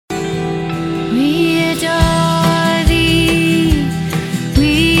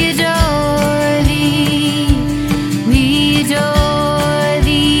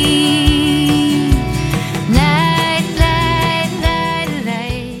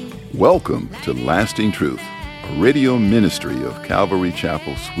Welcome to Lasting Truth, a radio ministry of Calvary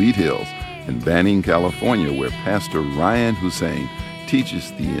Chapel, Sweet Hills in Banning, California, where Pastor Ryan Hussein teaches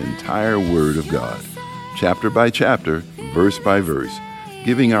the entire Word of God, chapter by chapter, verse by verse,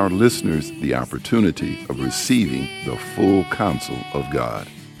 giving our listeners the opportunity of receiving the full counsel of God.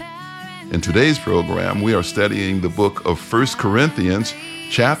 In today's program, we are studying the book of 1 Corinthians,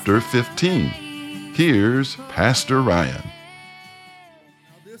 chapter 15. Here's Pastor Ryan.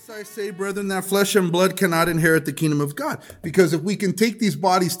 I say, brethren, that flesh and blood cannot inherit the kingdom of God. Because if we can take these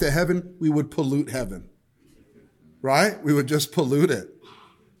bodies to heaven, we would pollute heaven. Right? We would just pollute it.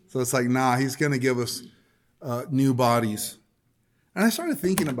 So it's like, nah, he's going to give us new bodies. And I started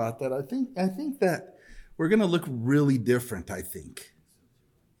thinking about that. I think that we're going to look really different, I think.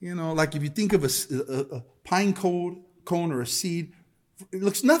 You know, like if you think of a pine cone or a seed, it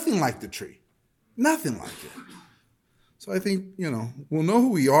looks nothing like the tree. Nothing like it. So I think, we'll know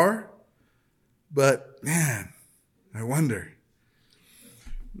who we are, but man, I wonder.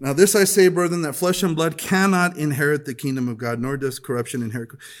 Now this I say, brethren, that flesh and blood cannot inherit the kingdom of God, nor does corruption inherit.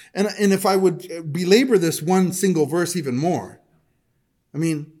 And if I would belabor this one single verse even more, I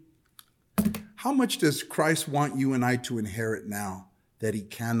mean, how much does Christ want you and I to inherit now that he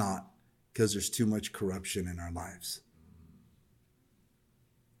cannot because there's too much corruption in our lives?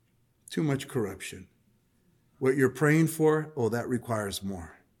 Too much corruption. What you're praying for, that requires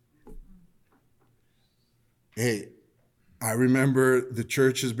more. Hey, I remember the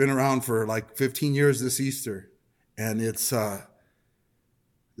church has been around for like 15 years this Easter. And it's,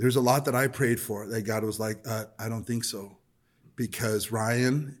 there's a lot that I prayed for that God was like, I don't think so. Because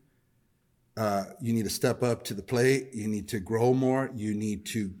Ryan, you need to step up to the plate. You need to grow more. You need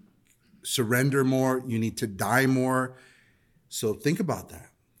to surrender more. You need to die more. So think about that.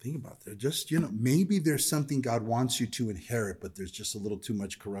 Think about that. Just, maybe there's something God wants you to inherit, but there's just a little too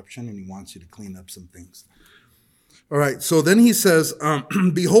much corruption and he wants you to clean up some things. All right. So then he says,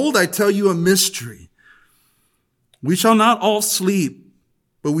 behold, I tell you a mystery. We shall not all sleep,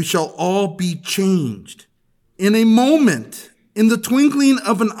 but we shall all be changed in a moment, in the twinkling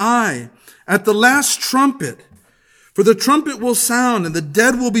of an eye, at the last trumpet. For the trumpet will sound and the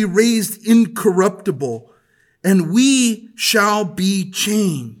dead will be raised incorruptible, and we shall be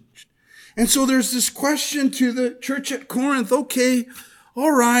changed. And so there's this question to the church at Corinth. Okay,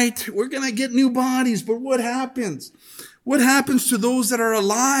 all right, we're going to get new bodies, but what happens? What happens to those that are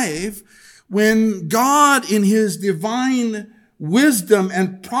alive when God in his divine wisdom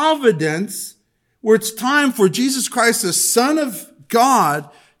and providence, where it's time for Jesus Christ, the Son of God,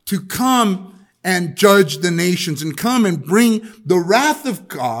 to come and judge the nations and come and bring the wrath of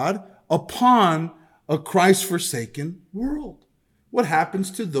God upon a Christ-forsaken world? What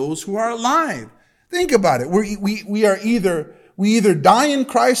happens to those who are alive? Think about it. We either die in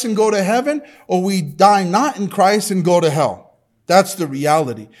Christ and go to heaven, or we die not in Christ and go to hell. That's the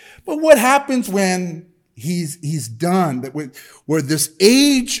reality. But what happens when he's done, where this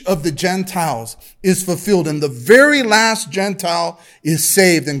age of the Gentiles is fulfilled and the very last Gentile is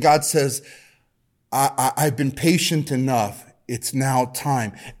saved, and God says, I've been patient enough. It's now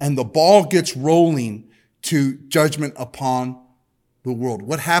time. And the ball gets rolling to judgment upon the world.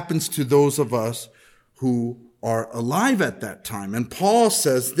 What happens to those of us who are alive at that time? And Paul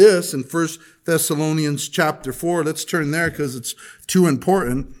says this in 1 Thessalonians chapter 4. Let's turn there because it's too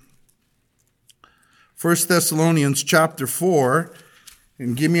important. 1 Thessalonians chapter 4.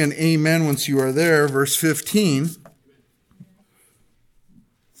 And give me an amen once you are there. Verse 15.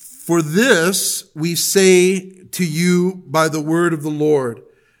 For this we say to you by the word of the Lord,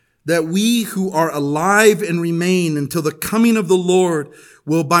 that we who are alive and remain until the coming of the Lord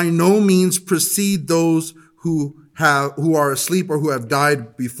will by no means precede those who are asleep or who have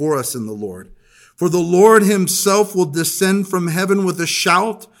died before us in the Lord. For the Lord himself will descend from heaven with a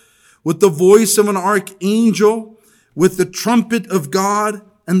shout, with the voice of an archangel, with the trumpet of God,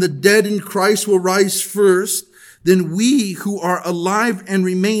 and the dead in Christ will rise first. Then we who are alive and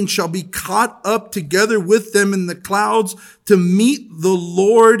remain shall be caught up together with them in the clouds to meet the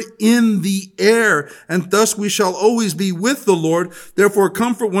Lord in the air. And thus we shall always be with the Lord. Therefore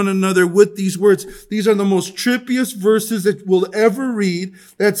comfort one another with these words. These are the most trippiest verses that we'll ever read,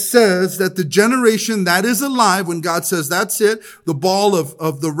 that says that the generation that is alive, when God says that's it, the ball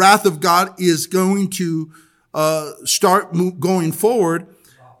of the wrath of God is going to start going forward,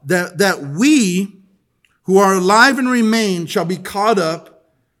 that we who are alive and remain shall be caught up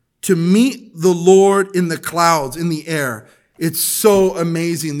to meet the Lord in the clouds, in the air. It's so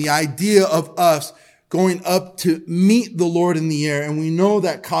amazing. The idea of us going up to meet the Lord in the air. And we know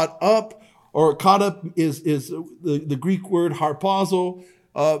that caught up is the Greek word harpazo,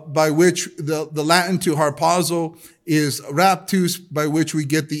 by which the Latin to harpazo is raptus, by which we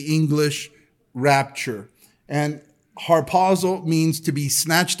get the English rapture. And harpazo means to be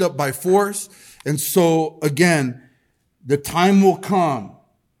snatched up by force. And so, again, the time will come,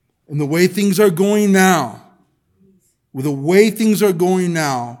 and the way things are going now,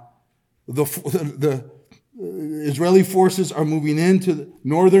 the Israeli forces are moving into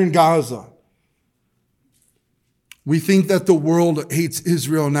northern Gaza. We think that the world hates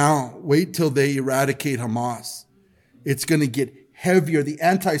Israel now. Wait till they eradicate Hamas. It's going to get heavier. The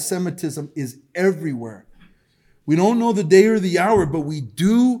anti-Semitism is everywhere. We don't know the day or the hour, but we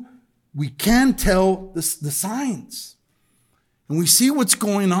can tell the signs. And we see what's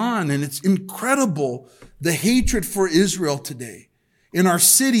going on, and it's incredible, the hatred for Israel today. In our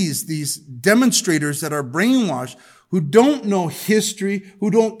cities, these demonstrators that are brainwashed, who don't know history, who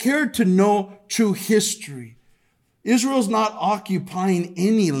don't care to know true history. Israel's not occupying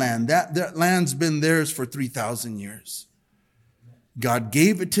any land. That land's been theirs for 3,000 years. God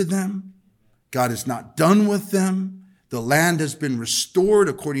gave it to them. God is not done with them. The land has been restored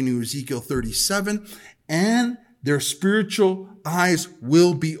according to Ezekiel 37, and their spiritual eyes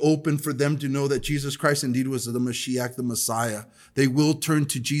will be open for them to know that Jesus Christ indeed was the Mashiach, the Messiah. They will turn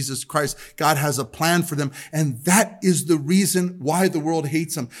to Jesus Christ. God has a plan for them. And that is the reason why the world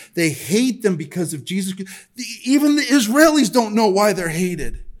hates them. They hate them because of Jesus. Even the Israelis don't know why they're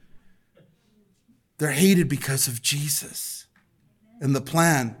hated. They're hated because of Jesus and the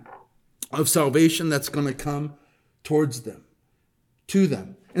plan of salvation that's going to come towards them, to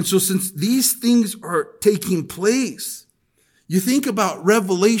them. And so since these things are taking place, you think about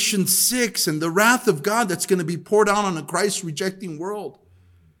Revelation 6 and the wrath of God that's going to be poured out on a Christ-rejecting world.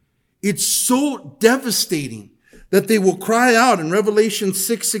 It's so devastating that they will cry out in Revelation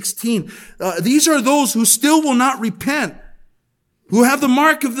 6:16. These are those who still will not repent, who have the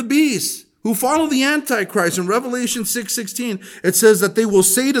mark of the beast, who follow the Antichrist. In Revelation 6:16, it says that they will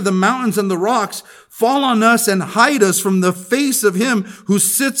say to the mountains and the rocks, fall on us and hide us from the face of him who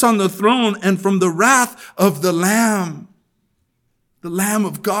sits on the throne and from the wrath of the Lamb. The Lamb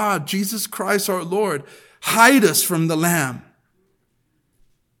of God, Jesus Christ our Lord. Hide us from the Lamb.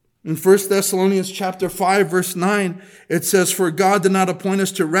 In 1 Thessalonians chapter 5, verse 9, it says, for God did not appoint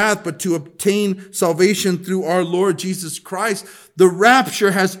us to wrath, but to obtain salvation through our Lord Jesus Christ. The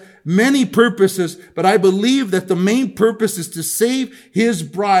rapture has many purposes, but I believe that the main purpose is to save his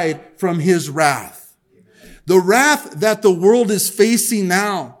bride from his wrath. The wrath that the world is facing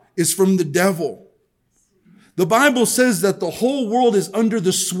now is from the devil. The Bible says that the whole world is under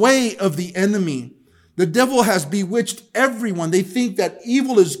the sway of the enemy. The devil has bewitched everyone. They think that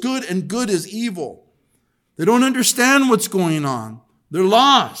evil is good and good is evil. They don't understand what's going on. They're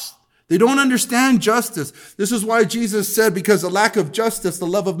lost. They don't understand justice. This is why Jesus said, because of lack of justice, the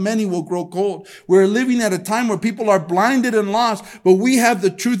love of many will grow cold. We're living at a time where people are blinded and lost, but we have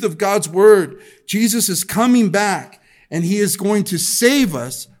the truth of God's word. Jesus is coming back, and he is going to save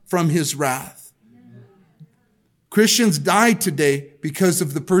us from his wrath. Christians died today because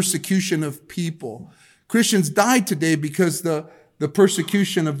of the persecution of people. Christians died today because the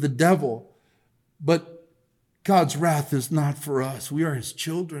persecution of the devil. But God's wrath is not for us. We are his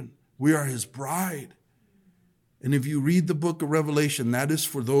children. We are his bride. And if you read the book of Revelation, that is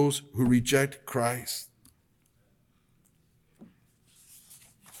for those who reject Christ.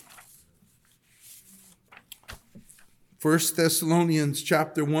 First Thessalonians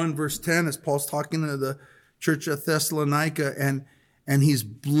chapter 1, verse 10, as Paul's talking to the church of Thessalonica, and he's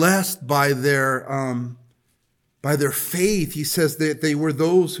blessed by their faith. He says that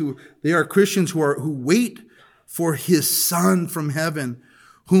they are Christians who wait for his Son from heaven,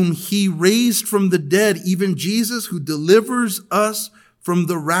 whom he raised from the dead, even Jesus, who delivers us from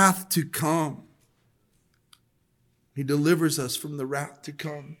the wrath to come. He delivers us from the wrath to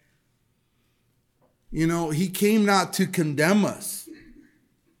come. You know, he came not to condemn us.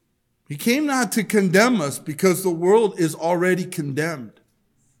 He came not to condemn us because the world is already condemned.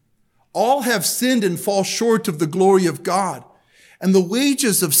 All have sinned and fall short of the glory of God. And the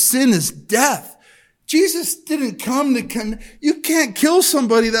wages of sin is death. Jesus didn't come to condemn. You can't kill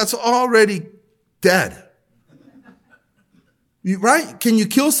somebody that's already dead. Right? Can you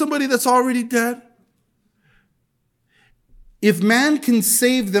kill somebody that's already dead? If man can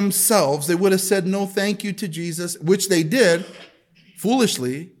save themselves, they would have said no thank you to Jesus, which they did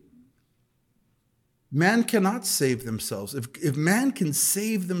foolishly. Man cannot save themselves. If man can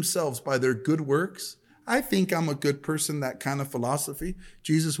save themselves by their good works, I think I'm a good person, that kind of philosophy,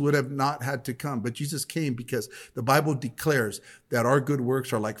 Jesus would have not had to come. But Jesus came because the Bible declares that our good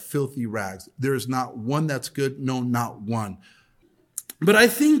works are like filthy rags. There is not one that's good, no, not one. But I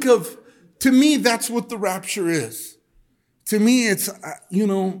think to me, that's what the rapture is. To me, it's,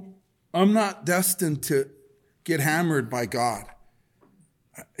 I'm not destined to get hammered by God.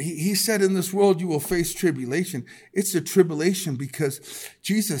 He said, in this world you will face tribulation. It's a tribulation because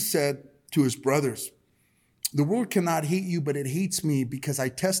Jesus said to his brothers, the world cannot hate you, but it hates me because I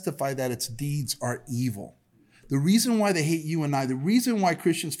testify that its deeds are evil. The reason why they hate you and I, the reason why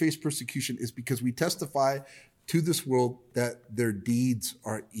Christians face persecution is because we testify to this world that their deeds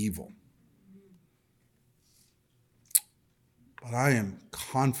are evil. But I am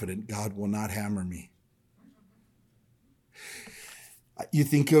confident God will not hammer me. You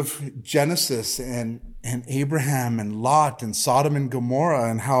think of Genesis and Abraham and Lot and Sodom and Gomorrah,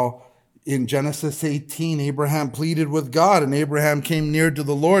 and how in Genesis 18, Abraham pleaded with God, and Abraham came near to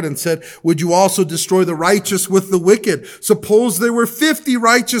the Lord and said, would you also destroy the righteous with the wicked? Suppose there were 50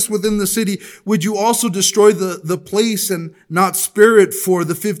 righteous within the city. Would you also destroy the place and not spare it for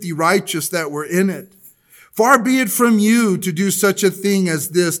the 50 righteous that were in it? Far be it from you to do such a thing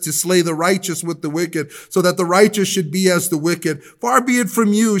as this, to slay the righteous with the wicked, so that the righteous should be as the wicked. Far be it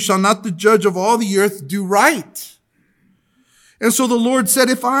from you, shall not the judge of all the earth do right? And so the Lord said,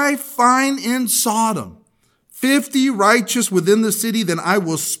 if I find in Sodom 50 righteous within the city, then I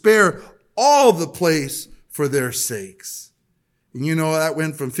will spare all the place for their sakes. And that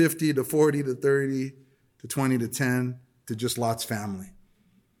went from 50 to 40 to 30 to 20 to 10 to just Lot's family.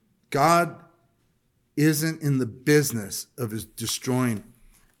 God isn't in the business of destroying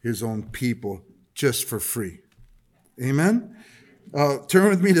his own people just for free. Amen? Turn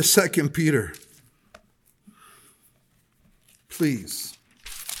with me to 2 Peter. Please.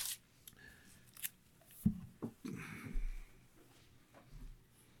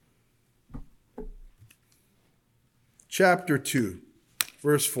 Chapter 2,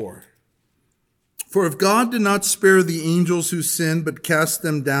 verse 4. For if God did not spare the angels who sinned, but cast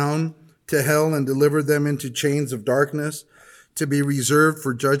them down to hell and delivered them into chains of darkness to be reserved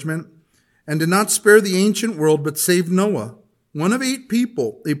for judgment, and did not spare the ancient world, but saved Noah, one of 8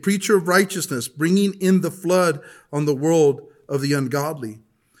 people, a preacher of righteousness, bringing in the flood on the world of the ungodly,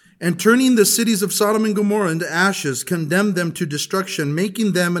 and turning the cities of Sodom and Gomorrah into ashes, condemned them to destruction,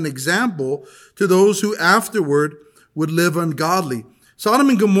 making them an example to those who afterward would live ungodly. Sodom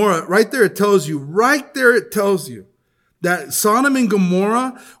and Gomorrah, right there it tells you that Sodom and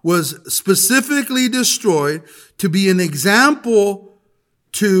Gomorrah was specifically destroyed to be an example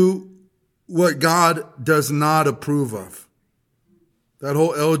to what God does not approve of. That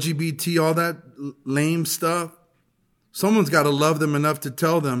whole LGBT, all that lame stuff. Someone's got to love them enough to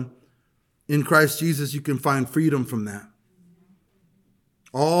tell them in Christ Jesus you can find freedom from that.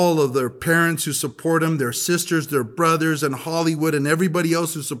 All of their parents who support them, their sisters, their brothers, and Hollywood and everybody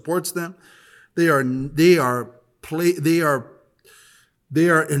else who supports them, they are enablers.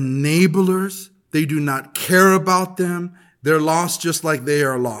 They do not care about them. They're lost just like they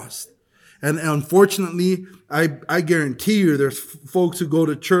are lost. And unfortunately, I guarantee you there's folks who go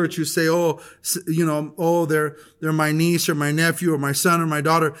to church who say, they're my niece or my nephew or my son or my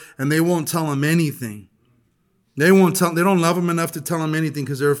daughter, and they won't tell them anything. They don't love them enough to tell them anything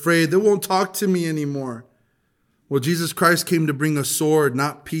because they're afraid they won't talk to me anymore. Well, Jesus Christ came to bring a sword,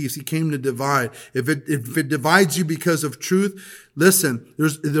 not peace. He came to divide. If it divides you because of truth, listen,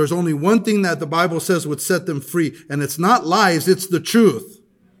 there's only one thing that the Bible says would set them free, and it's not lies, it's the truth.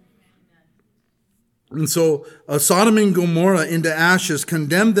 And so Sodom and Gomorrah into ashes,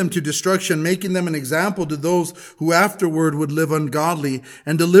 condemned them to destruction, making them an example to those who afterward would live ungodly,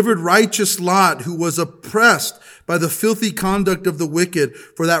 and delivered righteous Lot, who was oppressed by the filthy conduct of the wicked.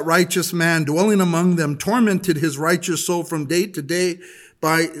 For that righteous man, dwelling among them, tormented his righteous soul from day to day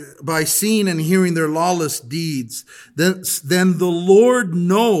by seeing and hearing their lawless deeds. Then the Lord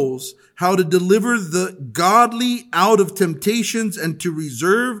knows how to deliver the godly out of temptations and to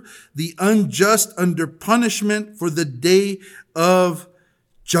reserve the unjust under punishment for the day of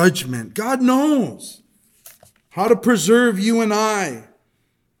judgment. God knows how to preserve you and I,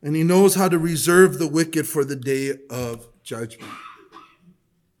 and he knows how to reserve the wicked for the day of judgment.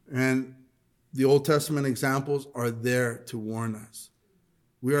 And the Old Testament examples are there to warn us.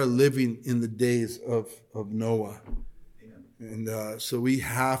 We are living in the days of Noah. And so we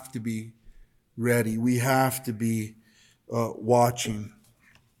have to be ready. We have to be watching,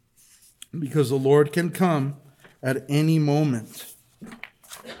 because the Lord can come at any moment.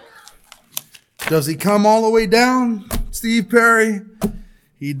 Does he come all the way down, Steve Perry?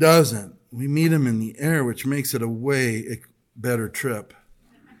 He doesn't. We meet him in the air, which makes it a way better trip.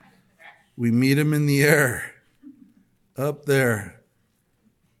 We meet him in the air, up there.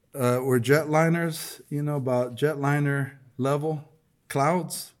 We're jetliners, about jetliner level.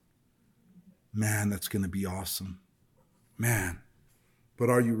 clouds. Man, that's going to be awesome. Man. But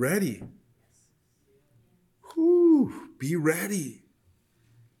are you ready? Whew, be ready.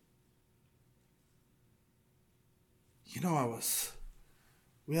 You know,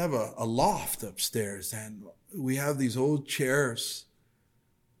 we have a loft upstairs, and we have these old chairs.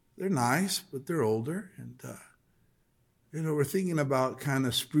 They're nice, but they're older. And, we're thinking about kind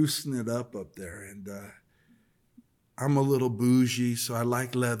of sprucing it up there. And I'm a little bougie, so I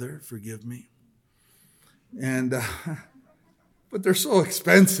like leather, forgive me. And, but they're so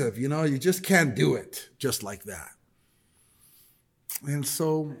expensive, you just can't do it just like that. And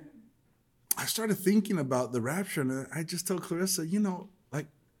so I started thinking about the rapture, and I just told Clarissa,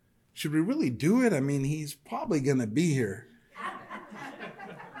 should we really do it? I mean, he's probably going to be here.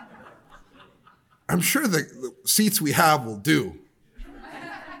 I'm sure the seats we have will do.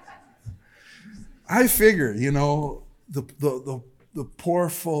 I figure, the poor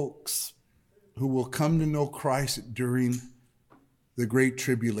folks who will come to know Christ during the Great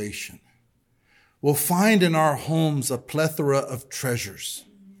Tribulation will find in our homes a plethora of treasures.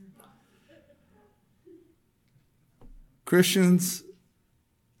 Christians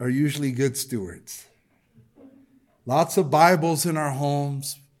are usually good stewards. Lots of Bibles in our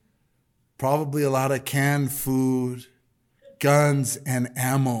homes, probably a lot of canned food, guns, and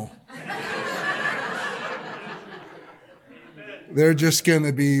ammo. They're just going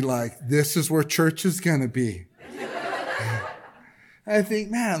to be like, this is where church is going to be. I think,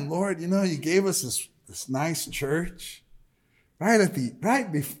 man, Lord, you gave us this nice church right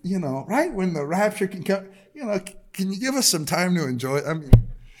when the rapture can come. Can you give us some time to enjoy it? I mean,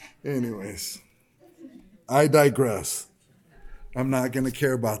 anyways, I digress. I'm not going to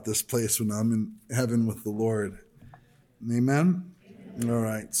care about this place when I'm in heaven with the Lord. Amen? All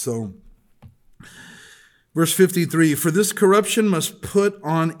right, so verse 53, for this corruption must put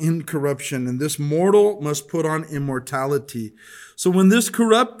on incorruption, and this mortal must put on immortality. So when this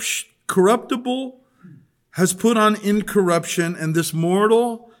corruptible has put on incorruption, and this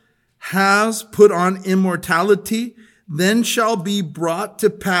mortal has put on immortality, then shall be brought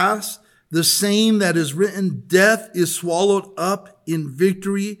to pass the saying that is written, death is swallowed up in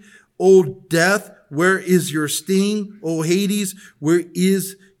victory. O death, where is your sting? O Hades, where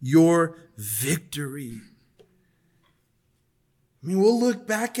is your victory? I mean, we'll look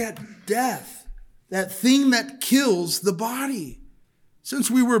back at death, that thing that kills the body.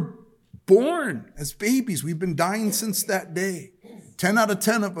 Since we were born as babies, we've been dying since that day. 10 out of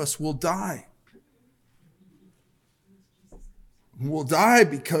 10 of us will die. We'll die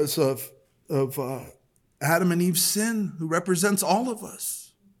because of Adam and Eve's sin, who represents all of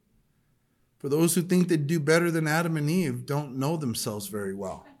us. For those who think they do better than Adam and Eve, don't know themselves very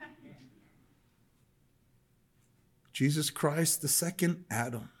well. Jesus Christ, the second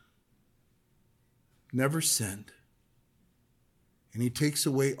Adam, never sinned. And he takes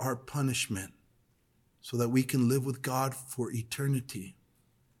away our punishment so that we can live with God for eternity.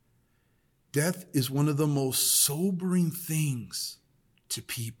 Death is one of the most sobering things to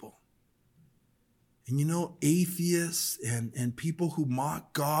people. And atheists and people who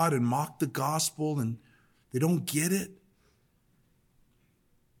mock God and mock the gospel and they don't get it.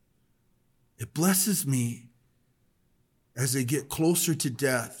 It blesses me as they get closer to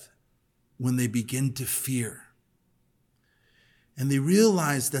death when they begin to fear. And they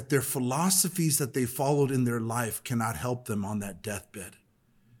realize that their philosophies that they followed in their life cannot help them on that deathbed.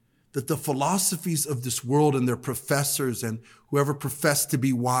 That the philosophies of this world and their professors and whoever profess to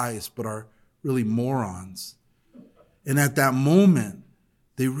be wise but are really morons. And at that moment,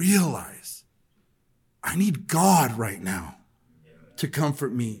 they realize, I need God right now to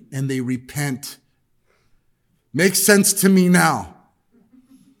comfort me. And they repent. Makes sense to me now.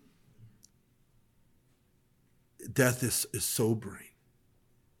 Death is sobering.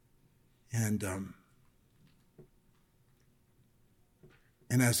 And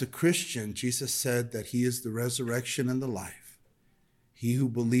as a Christian, Jesus said that he is the resurrection and the life. He who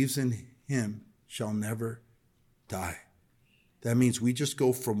believes in him shall never die. That means we just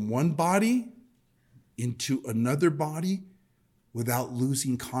go from one body into another body without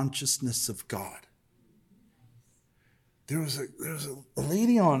losing consciousness of God. There was a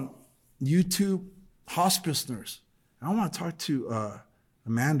lady on YouTube, hospice nurse. I want to talk to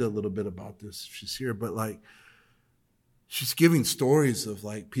Amanda a little bit about this if she's here, but she's giving stories of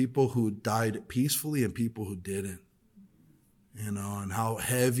people who died peacefully and people who didn't, and how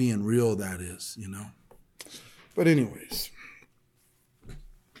heavy and real that is, But anyways,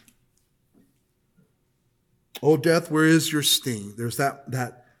 oh death, where is your sting? There's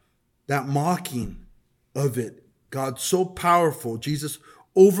that mocking of it God so powerful. Jesus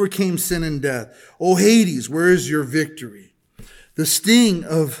overcame sin and death. Oh, Hades, where is your victory? The sting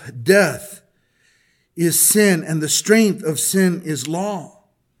of death is sin, and the strength of sin is law.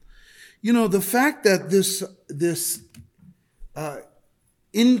 You know, the fact that this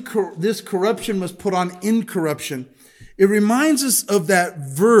corruption must put on incorruption, it reminds us of that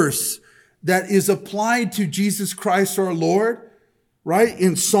verse that is applied to Jesus Christ our Lord, right?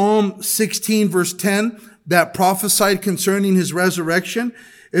 In Psalm 16, verse 10, that prophesied concerning his resurrection.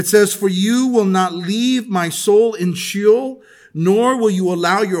 It says, "For you will not leave my soul in Sheol, nor will you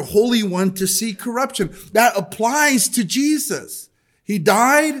allow your Holy One to see corruption." That applies to Jesus. He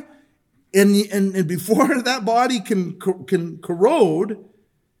died, and before that body can corrode,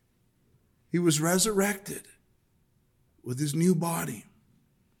 he was resurrected with his new body.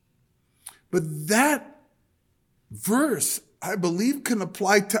 But that verse, I believe, can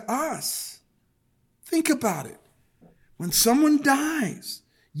apply to us. Think about it. When someone dies,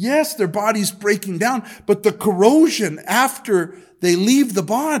 yes, their body's breaking down, but the corrosion after they leave the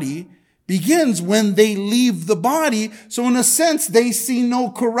body begins when they leave the body. So in a sense, they see no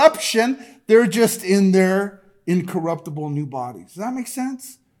corruption. They're just in their incorruptible new bodies. Does that make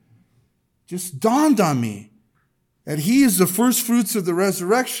sense? Just dawned on me that he is the first fruits of the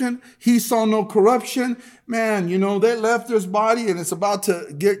resurrection. He saw no corruption. Man, you know, they left this body and it's about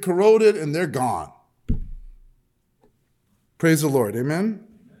to get corroded and they're gone. Praise the Lord. Amen.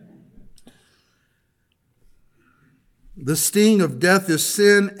 The sting of death is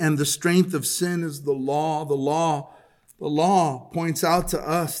sin, and the strength of sin is the law. The law points out to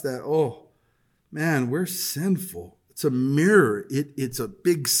us that, oh, man, we're sinful. It's a mirror. It's a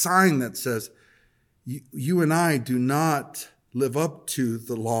big sign that says, you and I do not live up to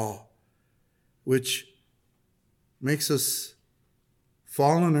the law, which makes us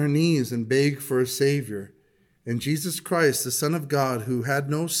fall on our knees and beg for a Savior. And Jesus Christ, the Son of God, who had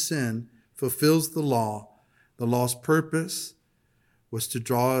no sin, fulfills the law. The law's purpose was to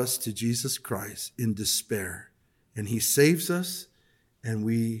draw us to Jesus Christ in despair. And he saves us, and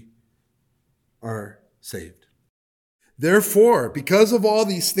we are saved. Therefore, because of all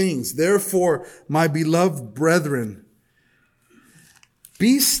these things, therefore, my beloved brethren,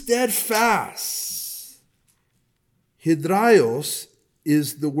 be steadfast. Hydrios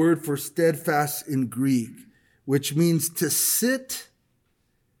is the word for steadfast in Greek, which means to sit,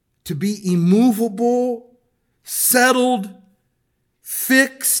 to be immovable, settled,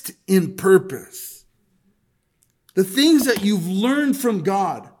 fixed in purpose. The things that you've learned from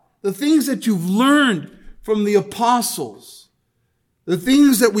God, the things that you've learned from the apostles, the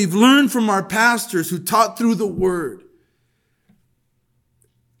things that we've learned from our pastors who taught through the word,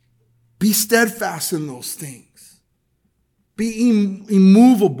 be steadfast in those things. Be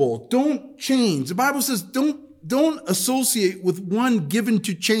immovable. Don't change. The Bible says don't associate with one given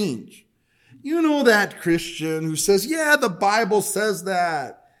to change. You know that Christian who says, yeah, the Bible says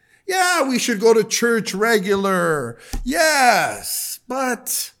that. Yeah, we should go to church regular. Yes,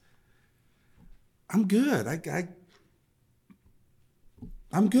 but I'm good.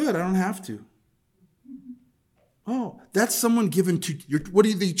 I'm good. I don't have to. Oh, that's someone given to, what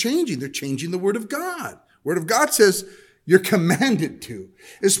are they changing? They're changing the Word of God. Word of God says you're commanded to,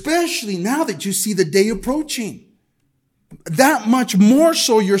 especially now that you see the day approaching. That much more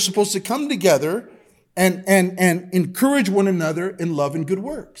so you're supposed to come together and encourage one another in love and good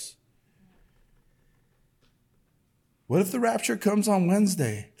works. What if the rapture comes on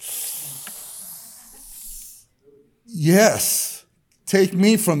Wednesday? Yes, take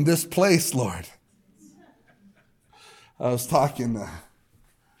me from this place, Lord. I was talking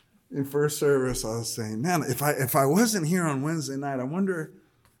in first service. I was saying, man, if I wasn't here on Wednesday night, I wonder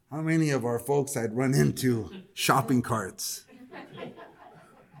how many of our folks I'd run into shopping carts.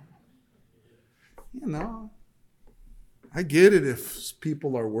 You know, I get it if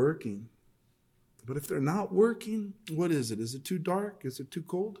people are working. But if they're not working, what is it? Is it too dark? Is it too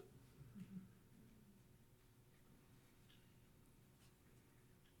cold?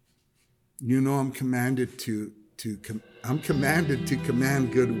 You know, I'm commanded to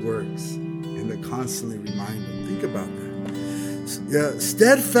command good works and to constantly remind them. Think about that. Yeah,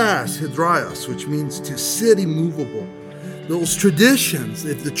 steadfast, hydrios, which means to sit immovable. Those traditions,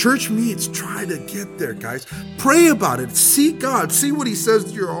 if the church meets, try to get there, guys. Pray about it. Seek God. See what he says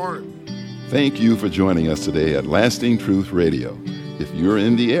to your heart. Thank you for joining us today at Lasting Truth Radio. If you're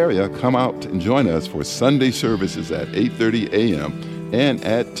in the area, come out and join us for Sunday services at 8:30 a.m. and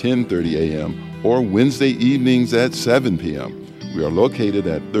at 10:30 a.m. or Wednesday evenings at 7 p.m. We are located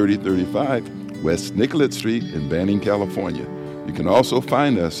at 3035 West Nicollet Street in Banning, California. You can also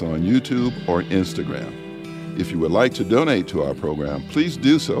find us on YouTube or Instagram. If you would like to donate to our program, please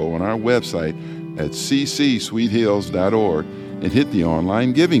do so on our website at ccsweethills.org and hit the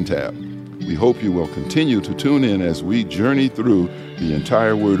online giving tab. We hope you will continue to tune in as we journey through the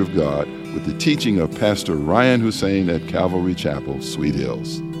entire Word of God with the teaching of Pastor Ryan Hussein at Calvary Chapel, Sweet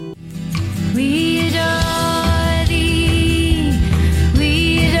Hills. We adore